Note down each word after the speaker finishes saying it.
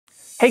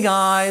Hey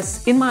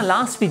guys, in my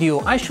last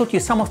video I showed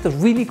you some of the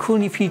really cool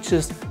new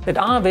features that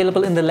are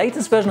available in the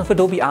latest version of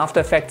Adobe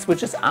After Effects,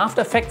 which is After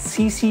Effects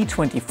CC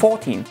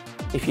 2014.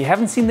 If you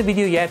haven't seen the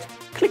video yet,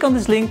 click on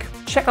this link,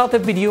 check out the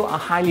video, I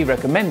highly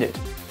recommend it.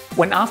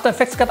 When After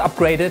Effects got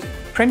upgraded,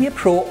 Premiere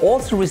Pro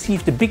also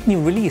received a big new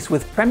release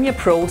with Premiere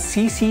Pro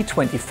CC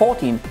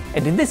 2014,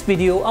 and in this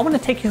video I want to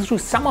take you through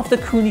some of the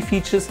cool new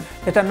features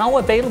that are now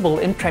available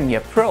in Premiere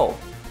Pro.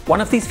 One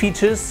of these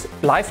features,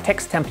 live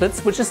text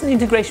templates, which is an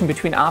integration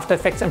between After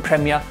Effects and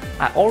Premiere,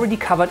 I already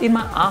covered in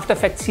my After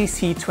Effects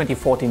CC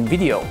 2014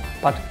 video.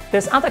 But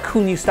there's other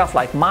cool new stuff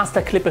like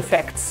master clip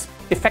effects,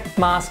 effect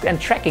mask and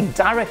tracking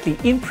directly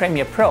in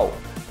Premiere Pro.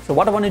 So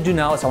what I want to do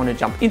now is I want to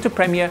jump into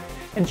Premiere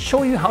and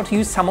show you how to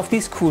use some of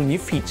these cool new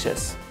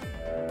features.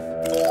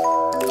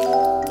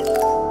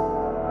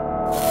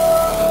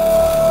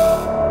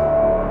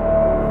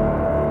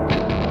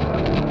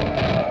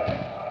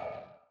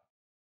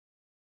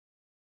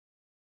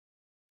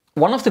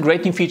 One of the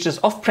great new features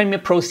of Premiere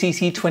Pro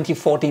CC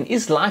 2014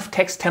 is live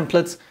text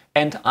templates,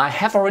 and I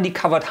have already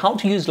covered how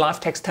to use live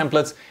text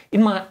templates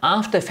in my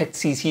After Effects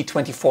CC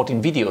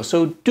 2014 video,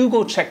 so do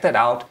go check that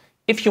out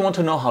if you want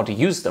to know how to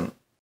use them.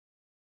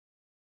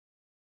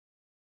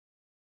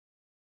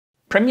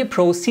 Premiere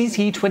Pro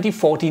CC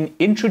 2014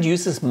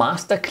 introduces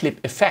master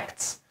clip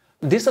effects.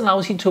 This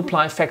allows you to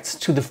apply effects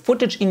to the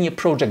footage in your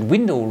project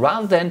window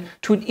rather than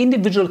to an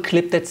individual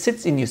clip that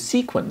sits in your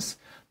sequence.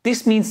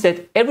 This means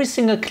that every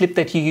single clip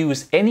that you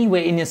use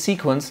anywhere in your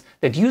sequence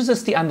that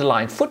uses the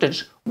underlying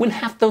footage will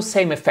have those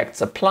same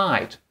effects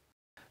applied.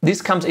 This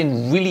comes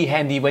in really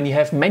handy when you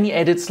have many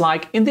edits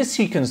like in this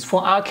sequence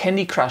for our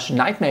Candy Crush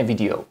Nightmare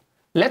video.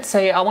 Let's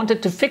say I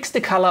wanted to fix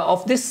the color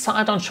of this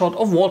side-on shot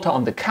of Walter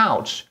on the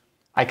couch.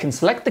 I can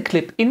select the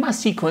clip in my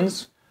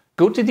sequence,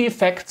 go to the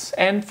effects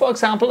and, for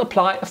example,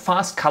 apply a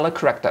fast color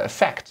corrector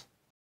effect.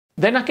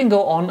 Then I can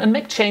go on and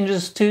make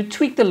changes to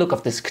tweak the look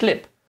of this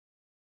clip.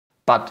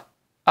 But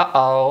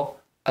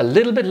a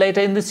little bit later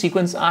in the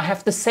sequence I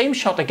have the same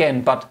shot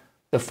again, but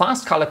the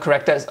fast color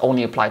corrector is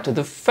only applied to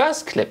the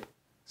first clip.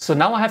 So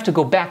now I have to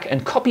go back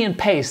and copy and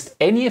paste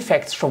any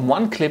effects from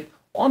one clip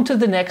onto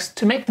the next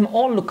to make them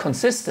all look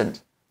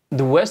consistent.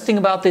 The worst thing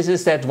about this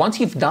is that once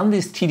you've done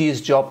this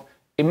tedious job,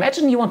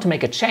 imagine you want to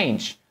make a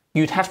change.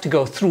 You'd have to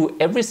go through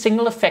every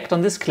single effect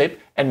on this clip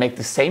and make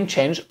the same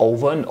change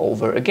over and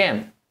over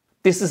again.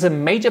 This is a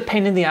major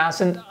pain in the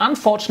ass and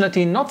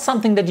unfortunately not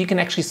something that you can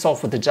actually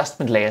solve with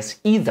adjustment layers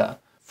either.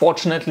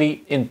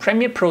 Fortunately, in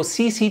Premiere Pro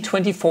CC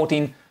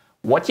 2014,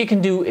 what you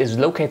can do is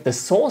locate the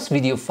source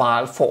video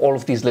file for all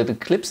of these little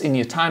clips in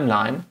your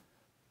timeline,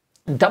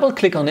 double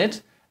click on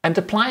it and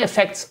apply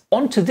effects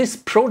onto this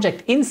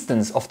project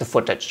instance of the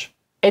footage.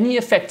 Any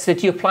effects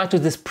that you apply to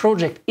this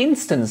project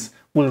instance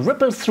will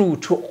ripple through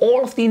to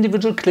all of the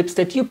individual clips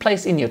that you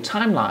place in your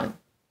timeline.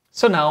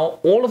 So now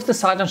all of the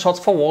side-on shots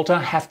for Walter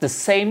have the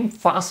same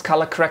fast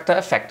color corrector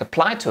effect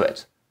applied to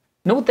it.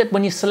 Note that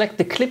when you select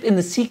the clip in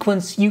the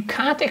sequence, you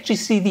can't actually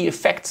see the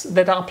effects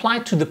that are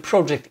applied to the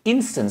project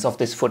instance of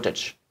this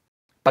footage.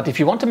 But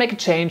if you want to make a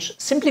change,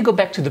 simply go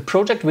back to the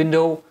project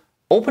window,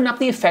 open up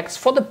the effects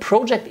for the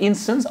project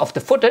instance of the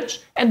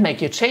footage and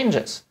make your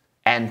changes.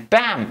 And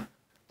bam!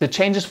 The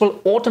changes will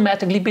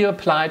automatically be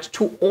applied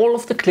to all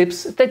of the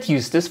clips that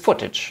use this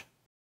footage.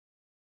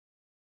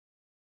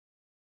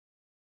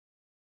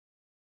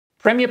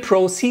 Premiere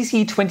Pro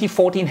CC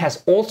 2014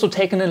 has also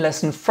taken a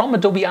lesson from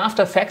Adobe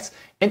After Effects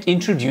and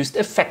introduced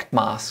effect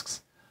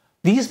masks.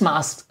 These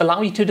masks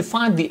allow you to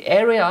define the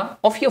area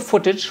of your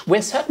footage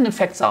where certain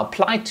effects are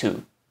applied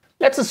to.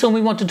 Let's assume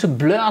we wanted to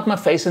blur out my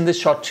face in this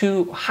shot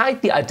to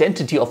hide the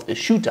identity of the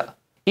shooter.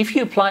 If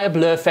you apply a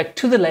blur effect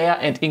to the layer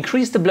and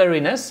increase the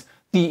blurriness,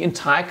 the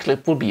entire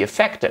clip will be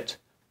affected.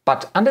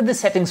 But under the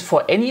settings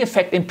for any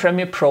effect in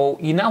Premiere Pro,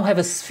 you now have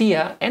a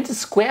sphere and a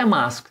square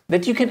mask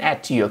that you can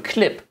add to your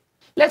clip.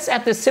 Let's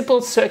add this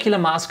simple circular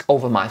mask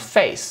over my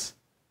face.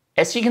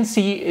 As you can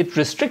see, it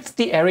restricts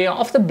the area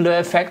of the blur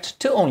effect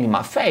to only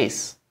my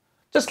face.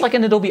 Just like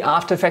in Adobe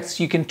After Effects,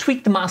 you can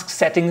tweak the mask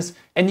settings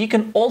and you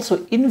can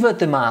also invert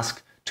the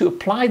mask to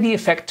apply the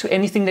effect to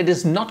anything that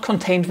is not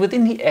contained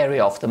within the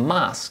area of the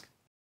mask.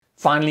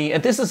 Finally,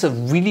 and this is a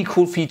really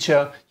cool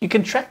feature, you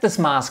can track this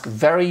mask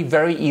very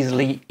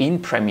easily in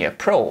Premiere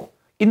Pro.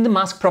 In the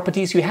mask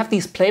properties you have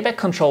these playback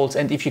controls,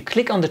 and if you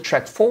click on the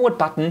track forward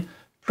button,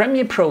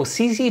 Premiere Pro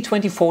CC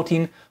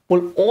 2014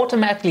 will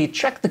automatically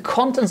track the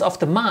contents of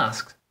the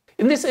mask.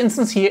 In this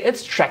instance here,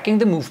 it's tracking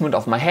the movement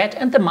of my head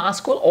and the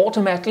mask will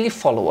automatically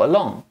follow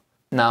along.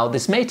 Now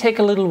this may take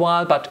a little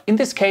while, but in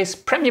this case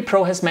Premiere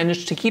Pro has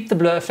managed to keep the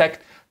blur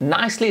effect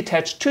nicely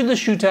attached to the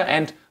shooter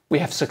and we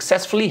have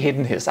successfully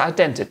hidden his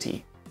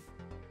identity.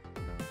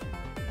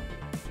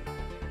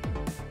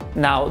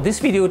 Now, this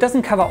video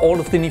doesn't cover all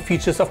of the new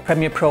features of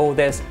Premiere Pro.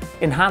 There's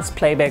enhanced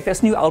playback,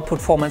 there's new output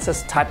formats,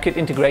 there's typekit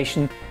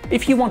integration.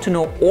 If you want to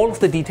know all of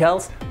the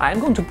details,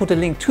 I'm going to put a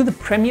link to the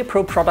Premiere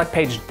Pro product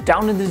page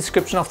down in the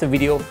description of the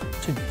video,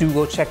 so do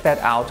go check that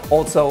out.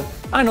 Also,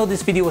 I know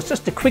this video was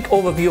just a quick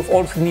overview of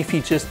all of the new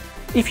features.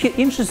 If you're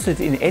interested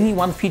in any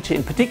one feature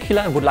in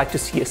particular and would like to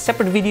see a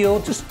separate video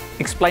just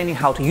explaining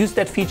how to use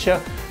that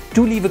feature,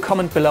 do leave a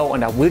comment below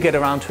and I will get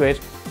around to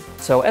it.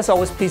 So as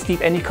always, please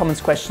leave any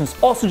comments, questions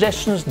or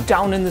suggestions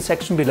down in the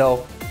section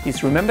below.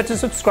 Please remember to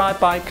subscribe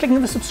by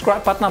clicking the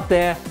subscribe button up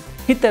there.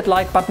 Hit that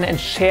like button and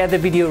share the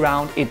video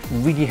around, it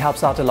really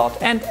helps out a lot.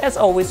 And as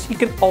always, you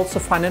can also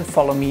find and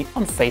follow me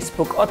on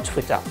Facebook or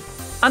Twitter.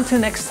 Until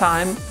next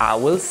time, I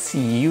will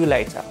see you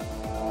later.